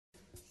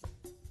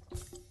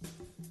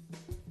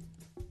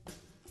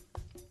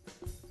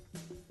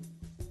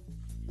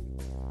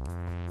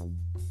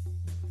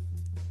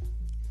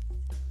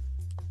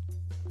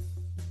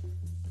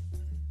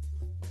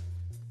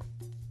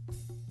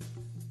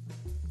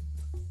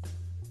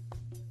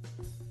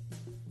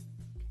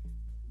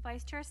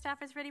Vice Chair,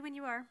 staff is ready when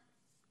you are.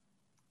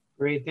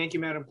 Great. Thank you,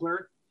 Madam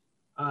Clerk.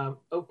 I'm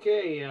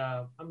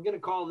going to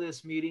call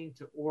this meeting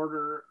to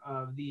order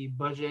of the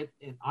Budget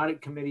and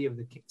Audit Committee of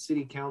the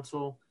City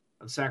Council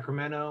of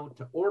Sacramento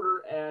to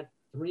order at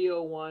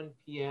 3:01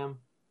 p.m.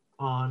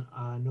 on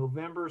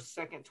November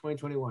 2nd,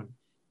 2021.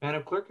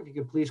 Madam Clerk, if you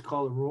could please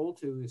call the roll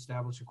to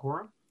establish a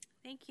quorum.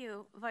 Thank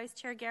you. Vice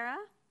Chair Guerra?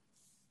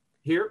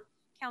 Here.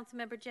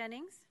 Councilmember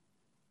Jennings?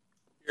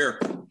 Here.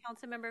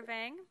 Councilmember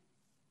Vang?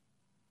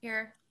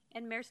 Here.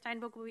 And Mayor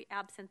Steinberg will be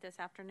absent this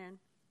afternoon.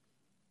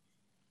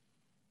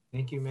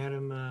 Thank you,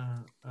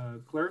 Madam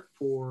Clerk,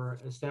 for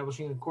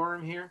establishing a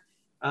quorum here.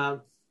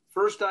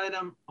 First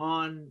item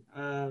on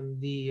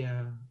the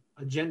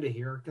agenda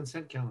here,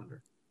 consent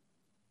calendar.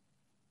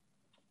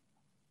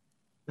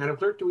 Madam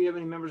Clerk, do we have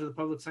any members of the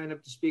public sign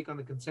up to speak on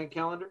the consent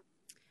calendar?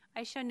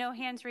 I show no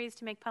hands raised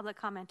to make public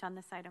comment on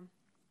this item.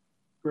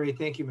 Great,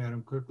 thank you,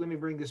 Madam Clerk. Let me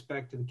bring this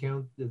back to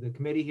the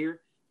committee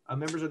here.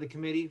 Members of the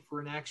committee,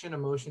 for an action, a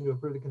motion to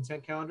approve the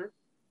consent calendar.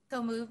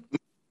 So moved.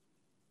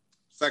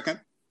 Second.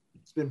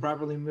 It's been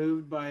properly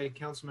moved by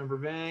Councilmember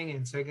Vang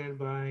and seconded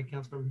by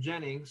Councilmember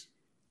Jennings.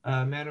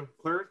 Madam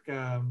Clerk,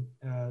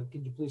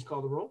 could you please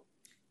call the roll?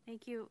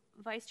 Thank you.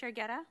 Vice Chair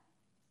Guerra?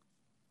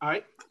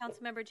 Aye.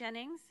 Councilmember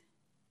Jennings?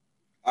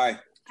 Aye.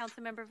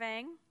 Councilmember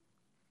Vang?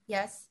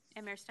 Yes.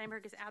 And Mayor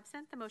Steinberg is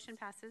absent. The motion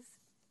passes.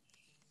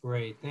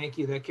 Great, thank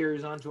you. That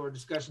carries on to our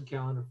discussion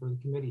calendar for the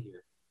committee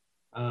here.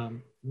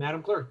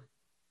 Madam Clerk.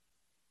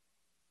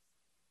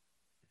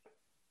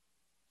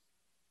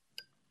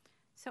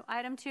 So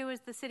item 2 is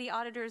the City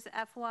Auditor's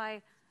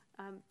FY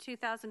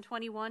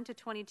 2021 to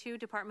 22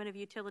 Department of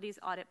Utilities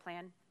Audit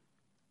Plan.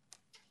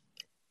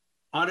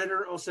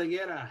 Auditor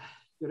Oseguera,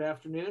 good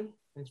afternoon.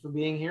 Thanks for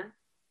being here.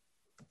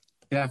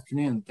 Good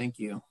afternoon. Thank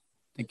you.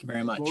 Thank you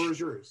very much. The floor is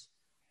yours.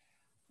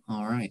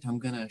 All right. I'm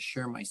going to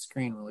share my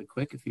screen really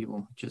quick if you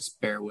will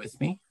just bear with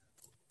me.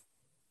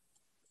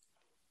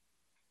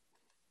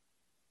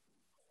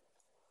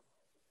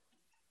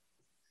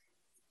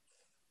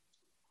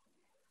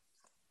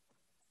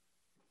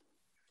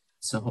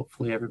 So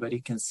hopefully everybody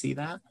can see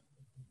that.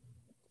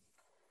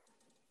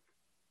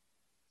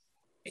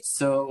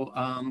 So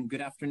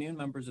good afternoon,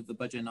 members of the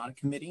Budget and Audit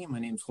Committee. My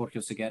name is Jorge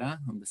Oseguera.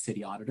 I'm the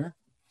City Auditor.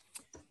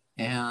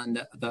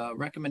 And the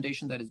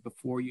recommendation that is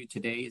before you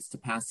today is to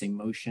pass a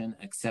motion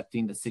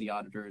accepting the City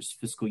Auditor's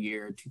fiscal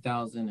year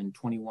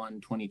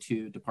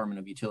 2021-22 Department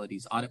of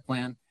Utilities Audit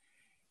Plan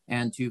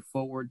and to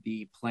forward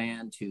the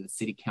plan to the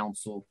City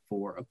Council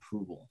for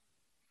approval.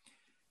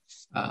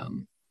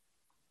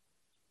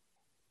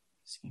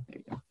 There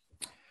you go.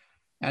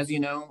 As you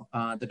know,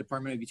 the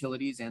Department of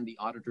Utilities and the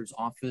Auditor's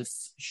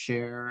Office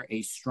share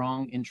a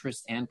strong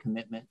interest and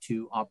commitment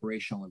to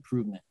operational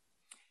improvement.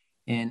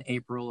 In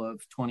April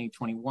of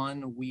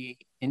 2021, we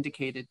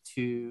indicated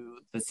to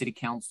the City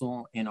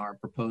Council in our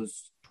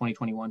proposed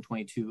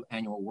 2021-22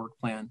 annual work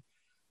plan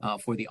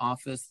for the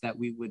office that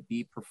we would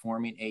be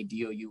performing a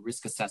DOU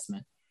risk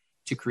assessment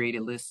to create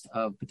a list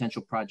of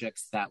potential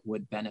projects that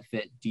would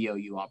benefit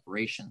DOU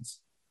operations.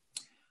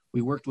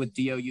 We worked with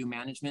DOU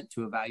management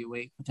to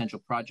evaluate potential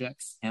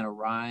projects and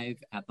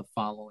arrive at the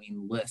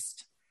following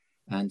list.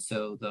 And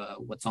so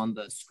what's on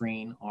the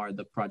screen are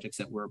the projects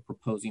that we're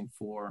proposing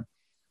for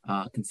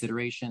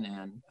consideration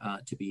and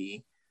to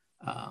be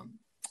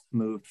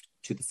moved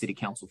to the City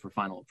Council for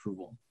final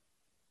approval.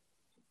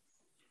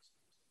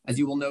 As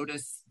you will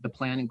notice, the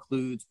plan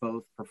includes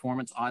both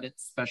performance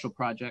audits, special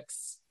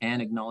projects,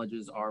 and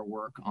acknowledges our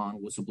work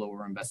on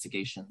whistleblower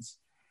investigations.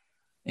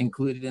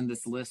 Included in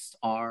this list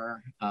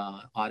are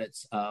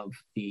audits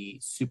of the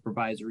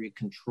supervisory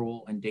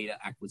control and data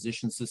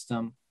acquisition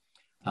system,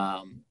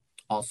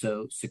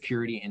 also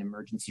security and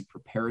emergency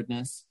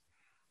preparedness,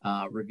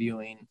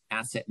 reviewing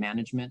asset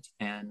management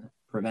and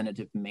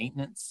preventative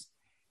maintenance.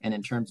 And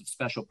in terms of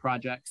special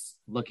projects,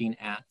 looking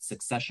at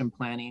succession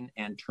planning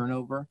and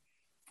turnover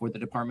for the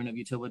Department of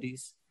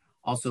Utilities,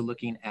 also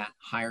looking at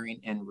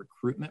hiring and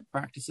recruitment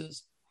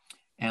practices.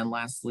 And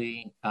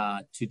lastly,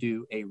 to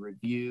do a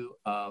review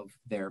of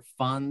their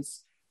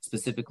funds,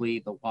 specifically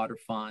the water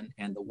fund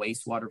and the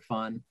wastewater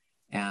fund,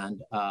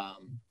 and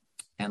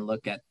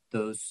look at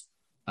those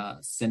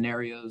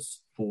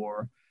scenarios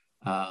for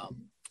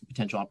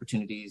potential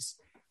opportunities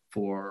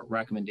for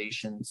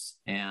recommendations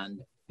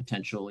and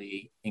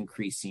potentially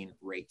increasing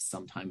rates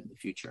sometime in the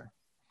future.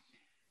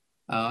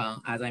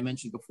 As I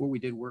mentioned before, we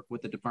did work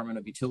with the Department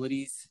of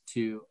Utilities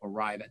to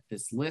arrive at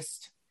this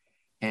list.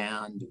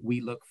 And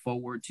we look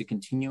forward to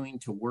continuing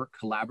to work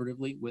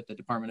collaboratively with the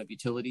Department of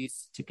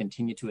Utilities to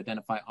continue to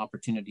identify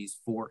opportunities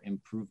for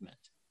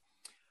improvement.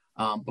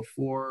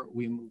 Before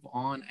we move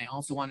on, I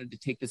also wanted to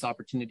take this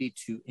opportunity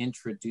to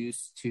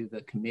introduce to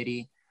the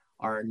committee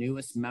our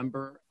newest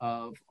member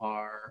of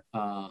our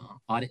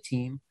audit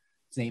team.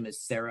 His name is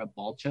Sarah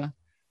Balcha.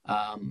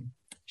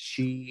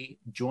 She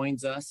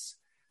joins us.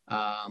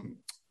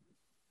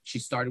 She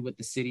started with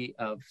the City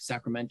of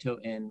Sacramento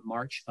in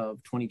March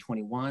of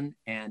 2021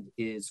 and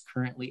is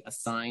currently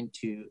assigned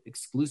to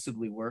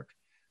exclusively work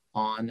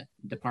on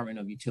Department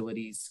of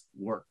Utilities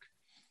work.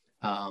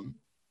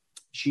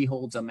 She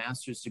holds a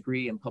master's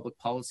degree in public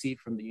policy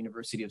from the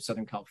University of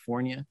Southern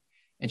California,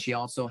 and she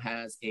also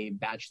has a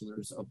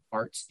bachelor's of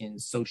arts in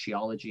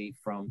sociology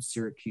from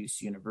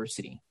Syracuse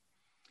University.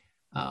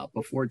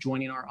 Before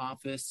joining our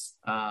office,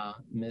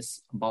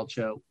 Ms.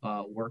 Balcha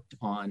worked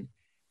on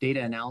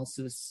data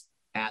analysis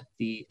at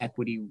the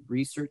Equity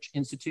Research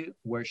Institute,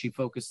 where she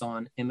focused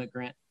on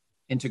immigrant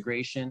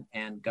integration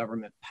and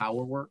government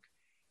power work.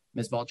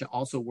 Ms. Balcha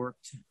also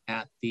worked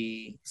at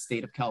the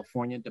State of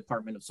California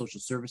Department of Social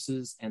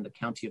Services and the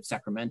County of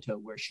Sacramento,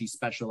 where she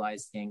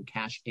specialized in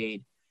cash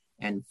aid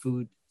and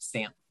food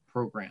stamp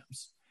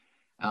programs.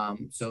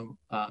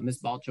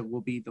 Ms. Balcha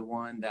will be the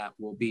one that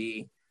will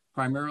be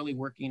primarily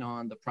working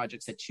on the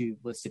projects that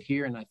you've listed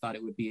here, and I thought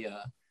it would be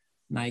a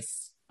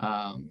nice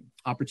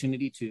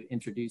opportunity to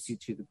introduce you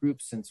to the group,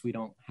 since we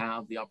don't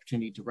have the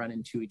opportunity to run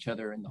into each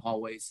other in the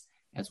hallways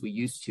as we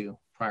used to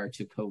prior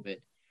to COVID.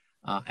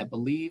 I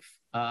believe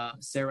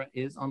Sarah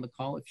is on the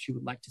call if she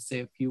would like to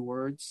say a few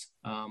words.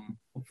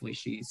 Hopefully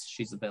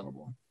she's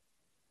available.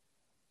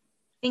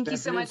 Thank you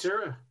so much.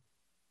 Sarah.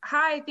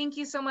 Hi, thank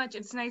you so much.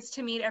 It's nice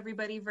to meet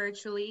everybody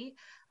virtually.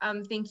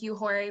 Thank you,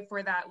 Jorge,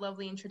 for that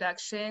lovely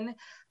introduction.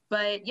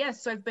 But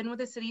yes, so I've been with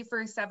the city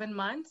for 7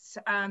 months.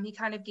 He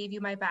kind of gave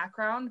you my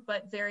background,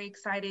 but very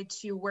excited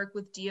to work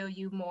with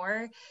DOU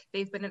more.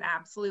 They've been an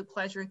absolute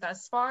pleasure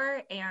thus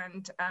far,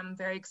 and I'm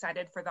very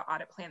excited for the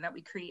audit plan that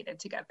we created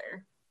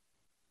together.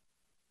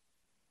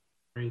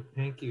 Great,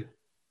 thank you.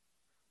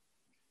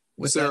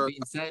 With that being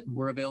said,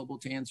 we're available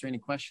to answer any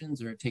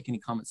questions or take any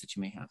comments that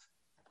you may have.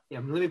 Yeah,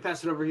 let me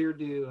pass it over here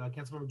to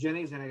Councilmember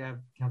Jennings, and I got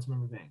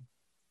Councilmember Vang.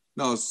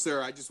 No,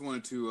 Sarah, I just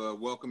wanted to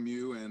welcome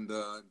you, and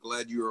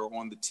glad you are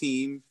on the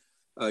team.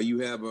 You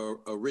have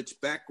a rich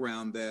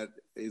background that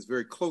is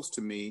very close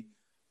to me,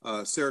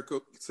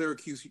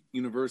 Syracuse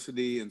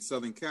University and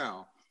Southern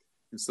Cal.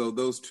 And so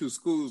those two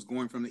schools,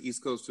 going from the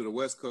East Coast to the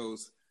West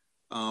Coast,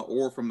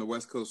 or from the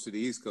West Coast to the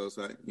East Coast,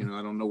 I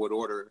don't know what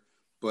order,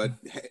 but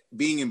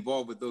being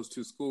involved with those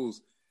two schools,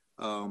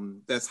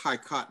 that's high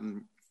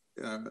cotton,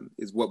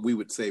 is what we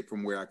would say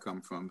from where I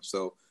come from.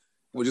 So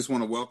we just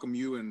want to welcome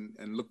you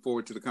and look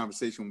forward to the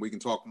conversation. We can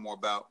talk more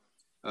about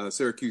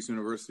Syracuse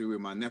University, where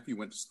my nephew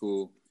went to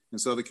school, and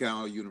Southern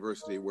Cal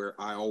University, where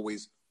I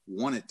always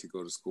wanted to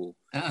go to school,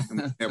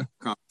 and we have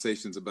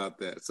conversations about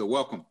that. So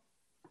welcome.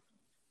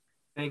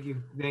 Thank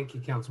you,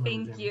 Councilmember.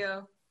 Thank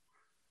you.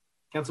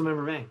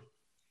 Councilmember Vang.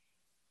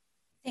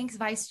 Thanks,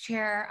 Vice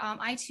Chair.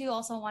 I too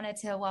also wanted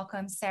to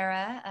welcome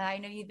Sarah. I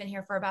know you've been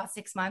here for about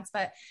 6 months,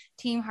 but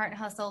Team Heart and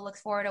Hustle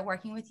looks forward to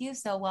working with you,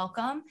 so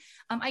welcome.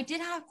 I did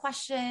have a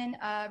question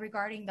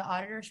regarding the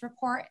auditor's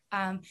report,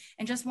 and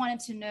just wanted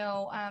to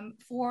know,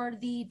 for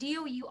the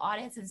DOU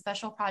audits and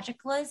special project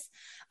lists,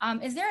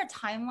 is there a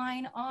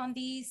timeline on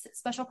these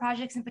special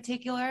projects in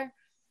particular?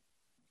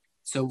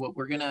 So what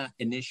we're going to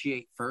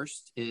initiate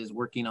first is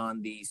working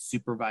on the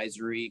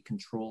supervisory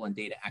control and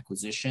data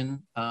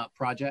acquisition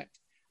project.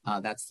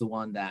 That's the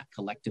one that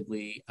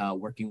collectively,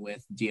 working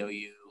with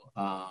DOU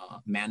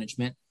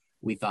management,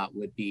 we thought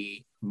would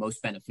be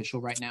most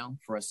beneficial right now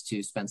for us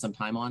to spend some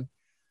time on.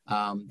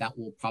 That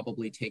will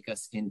probably take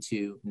us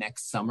into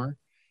next summer.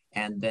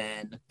 And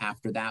then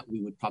after that,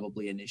 we would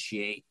probably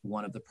initiate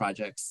one of the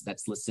projects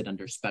that's listed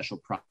under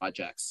special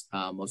projects,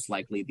 most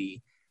likely the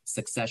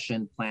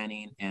succession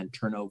planning and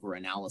turnover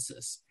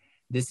analysis.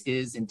 This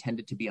is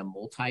intended to be a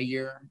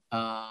multi-year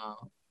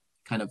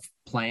kind of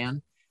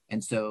plan.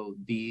 And so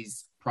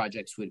these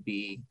projects would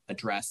be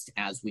addressed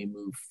as we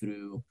move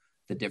through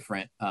the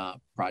different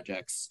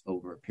projects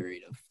over a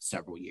period of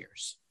several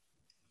years.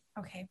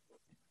 Okay.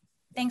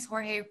 Thanks,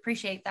 Jorge.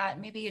 Appreciate that.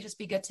 Maybe it'd just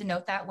be good to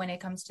note that when it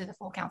comes to the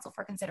full council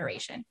for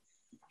consideration.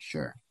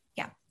 Sure.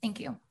 Yeah, thank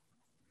you.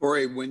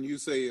 Jorge, when you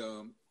say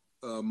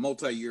a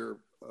multi-year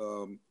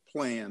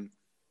plan,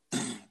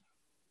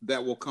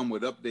 that will come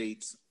with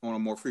updates on a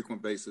more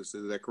frequent basis.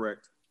 Is that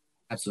correct?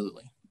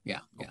 Absolutely.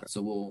 Yeah. Okay.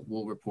 So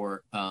we'll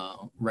report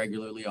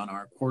regularly on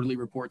our quarterly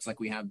reports, like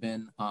we have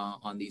been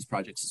on these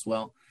projects as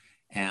well,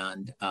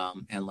 and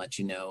let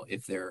you know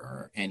if there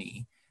are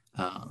any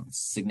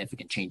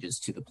significant changes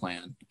to the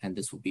plan. And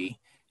this will be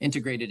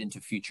integrated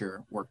into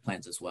future work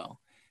plans as well.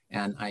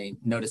 And I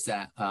noticed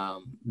that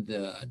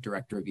the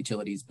Director of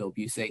Utilities, Bill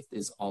Busaith,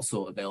 is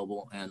also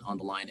available and on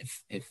the line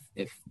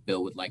if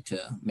Bill would like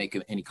to make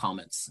any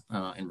comments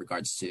in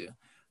regards to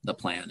the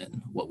plan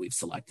and what we've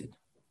selected.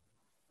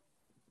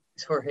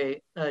 Thanks, Jorge.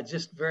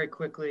 Just very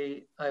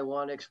quickly, I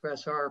want to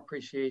express our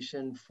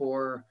appreciation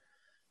for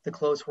the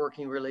close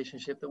working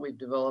relationship that we've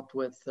developed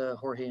with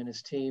Jorge and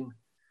his team.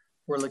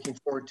 We're looking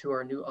forward to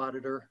our new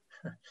auditor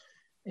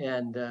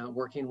and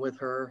working with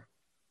her.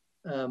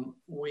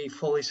 We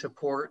fully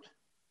support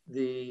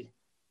the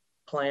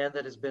plan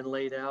that has been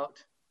laid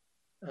out.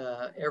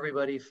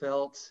 Everybody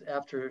felt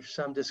after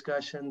some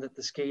discussion that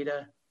the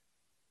SCADA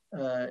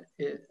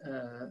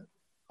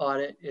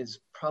audit is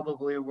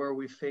probably where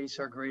we face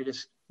our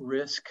greatest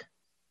risk,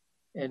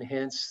 and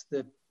hence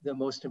the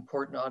most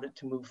important audit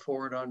to move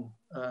forward on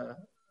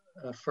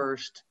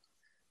first.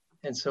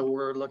 And so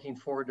we're looking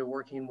forward to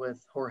working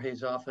with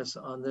Jorge's office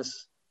on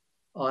this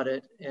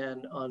audit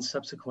and on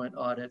subsequent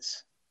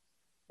audits.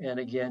 And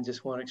again,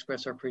 just want to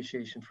express our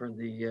appreciation for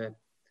the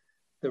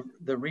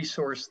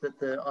resource that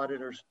the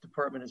auditor's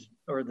department is,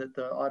 or that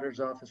the auditor's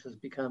office has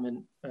become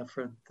in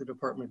for the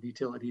Department of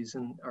Utilities,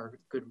 and our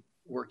good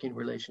working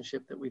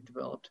relationship that we've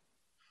developed.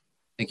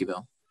 Thank you,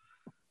 Bill.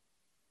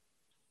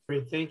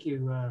 Great, thank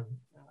you,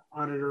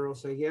 Auditor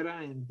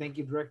Oseguera, and thank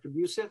you, Director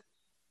Buseth.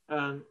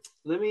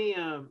 Let me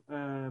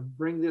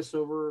bring this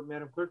over,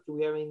 Madam Clerk. Do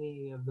we have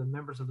any of the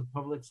members of the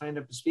public signed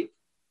up to speak?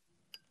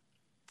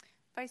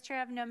 Vice Chair, I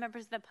have no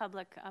members of the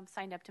public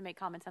signed up to make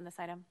comments on this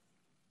item.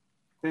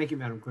 Thank you,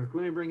 Madam Clerk.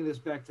 Let me bring this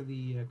back to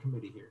the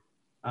committee here.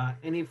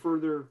 Any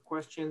further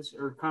questions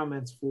or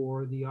comments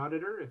for the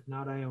auditor? If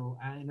not, I will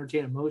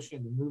entertain a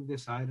motion to move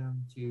this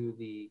item to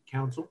the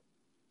council.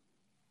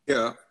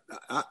 Yeah,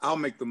 I'll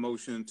make the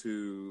motion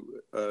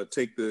to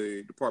take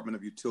the Department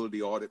of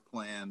Utility audit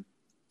plan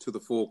to the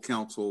full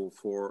council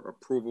for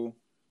approval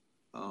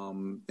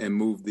and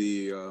move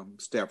the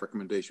staff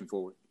recommendation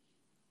forward.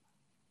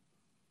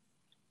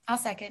 I'll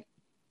second.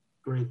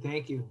 Great,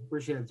 thank you.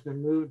 Appreciate it. It's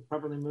been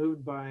properly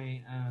moved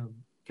by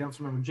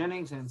Councilmember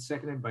Jennings and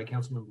seconded by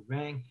Councilmember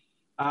Vang.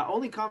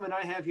 Only comment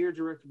I have here,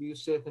 Director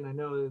Buseth, and I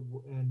know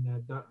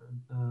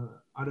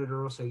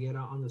Auditor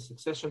Oseguera, on the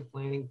succession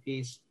planning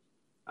piece.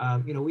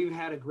 We've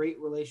had a great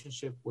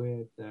relationship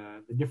with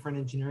the different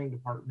engineering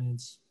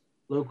departments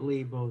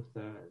locally, both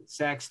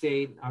Sac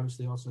State,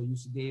 obviously also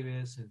UC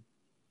Davis, and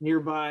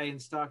nearby in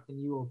Stockton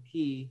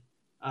UOP.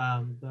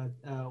 But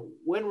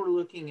when we're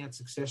looking at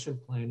succession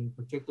planning,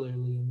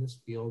 particularly in this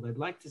field, I'd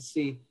like to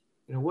see,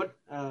 what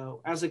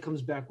as it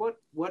comes back,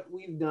 what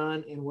we've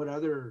done and what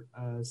other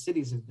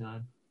cities have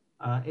done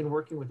in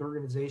working with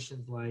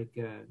organizations like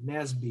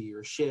NASB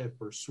or SHIP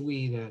or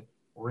SWE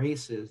or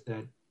ACES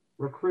that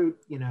recruit,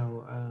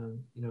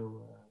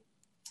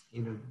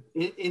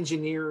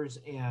 engineers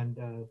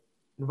and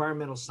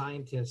environmental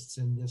scientists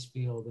in this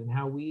field, and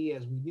how we,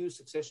 as we do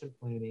succession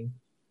planning,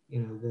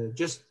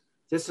 just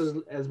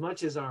as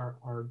much as our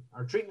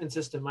treatment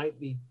system might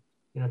be,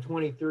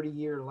 20,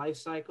 30-year life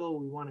cycle,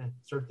 we want to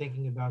start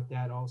thinking about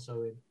that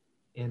also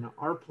in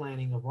our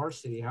planning of our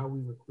city, how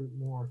we recruit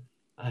more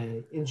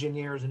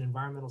engineers and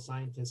environmental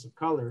scientists of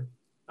color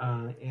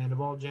and of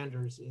all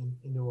genders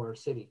into our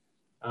city.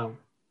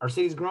 Our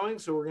city's growing,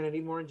 so we're going to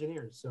need more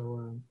engineers.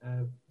 So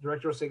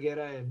Director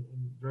Oseguera and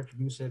Director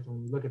Buseth,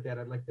 when we look at that,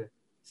 I'd like to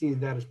see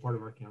that as part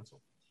of our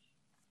council.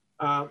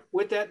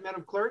 With that,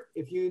 Madam Clerk,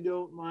 if you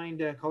don't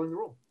mind calling the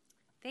roll.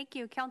 Thank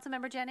you.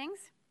 Councilmember Jennings?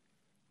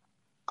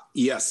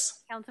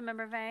 Yes.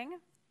 Councilmember Vang?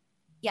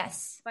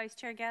 Yes. Vice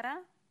Chair Guerra?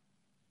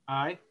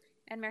 Aye.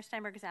 And Mayor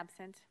Steinberg is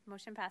absent.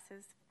 Motion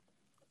passes.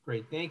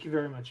 Great. Thank you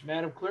very much.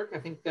 Madam Clerk, I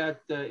think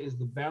that is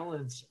the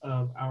balance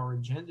of our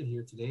agenda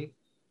here today.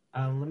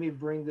 Let me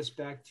bring this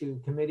back to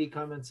committee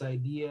comments,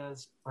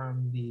 ideas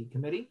from the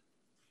committee.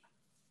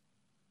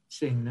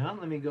 Seeing none,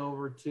 let me go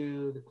over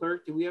to the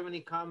clerk. Do we have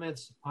any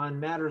comments on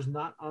matters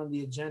not on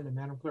the agenda,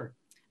 Madam Clerk?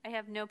 I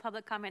have no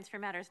public comments for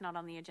matters not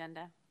on the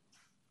agenda.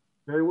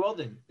 Very well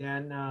then.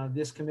 Then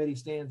this committee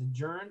stands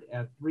adjourned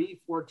at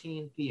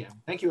 3:14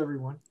 p.m. Thank you,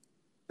 everyone.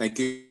 Thank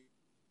you.